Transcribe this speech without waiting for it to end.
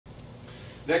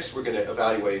Next, we're going to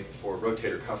evaluate for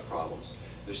rotator cuff problems.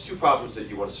 There's two problems that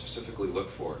you want to specifically look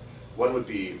for. One would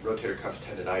be rotator cuff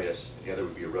tendinitis, and the other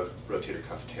would be a rotator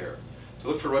cuff tear. To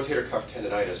look for rotator cuff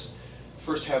tendinitis,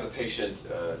 first have the patient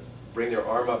bring their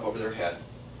arm up over their head.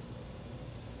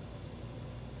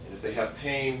 And if they have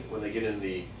pain when they get in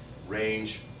the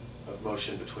range of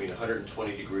motion between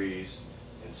 120 degrees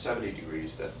and 70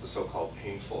 degrees, that's the so-called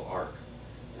painful arc.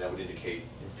 And that would indicate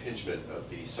impingement of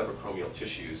the subacromial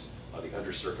tissues on the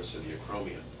undersurface of the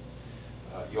acromion.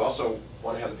 You also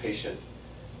want to have the patient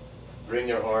bring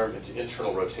their arm into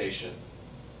internal rotation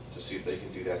to see if they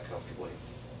can do that comfortably,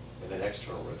 and then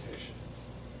external rotation.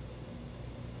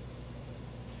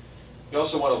 You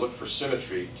also want to look for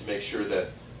symmetry to make sure that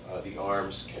the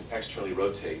arms can externally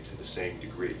rotate to the same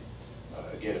degree.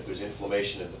 Again, if there's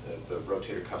inflammation in the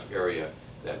rotator cuff area,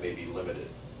 that may be limited.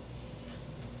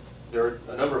 There are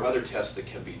a number of other tests that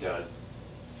can be done.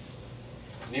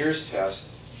 Near's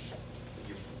test,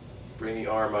 you bring the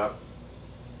arm up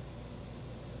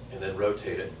and then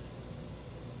rotate it.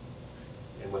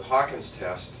 And with Hawkins'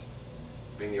 test,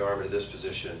 bring the arm into this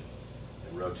position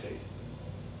and rotate.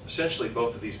 Essentially,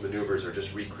 both of these maneuvers are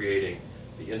just recreating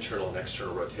the internal and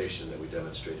external rotation that we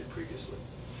demonstrated previously.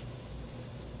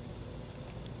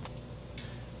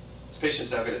 This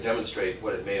patient's now going to demonstrate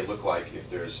what it may look like if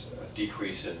there's a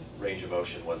decrease in range of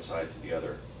motion one side to the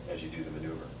other as you do the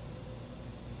maneuver.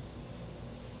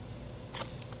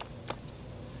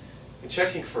 In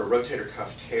checking for a rotator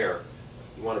cuff tear,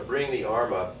 you want to bring the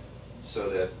arm up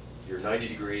so that you're 90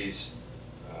 degrees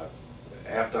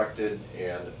abducted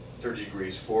and 30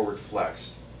 degrees forward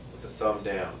flexed with the thumb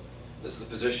down. This is the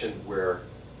position where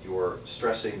you're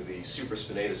stressing the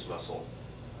supraspinatus muscle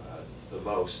the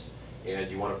most,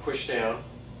 and you want to push down,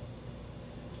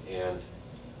 and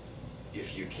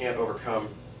if you can't overcome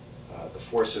the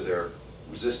force of their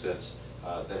resistance,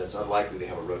 then it's unlikely they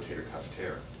have a rotator cuff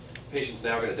tear. The patient's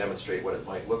now going to demonstrate what it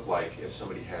might look like if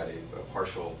somebody had a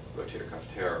partial rotator cuff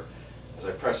tear. As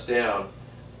I press down,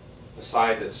 the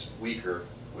side that's weaker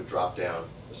would drop down,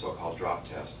 the so-called drop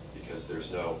test, because there's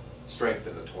no strength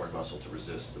in the torn muscle to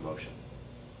resist the motion.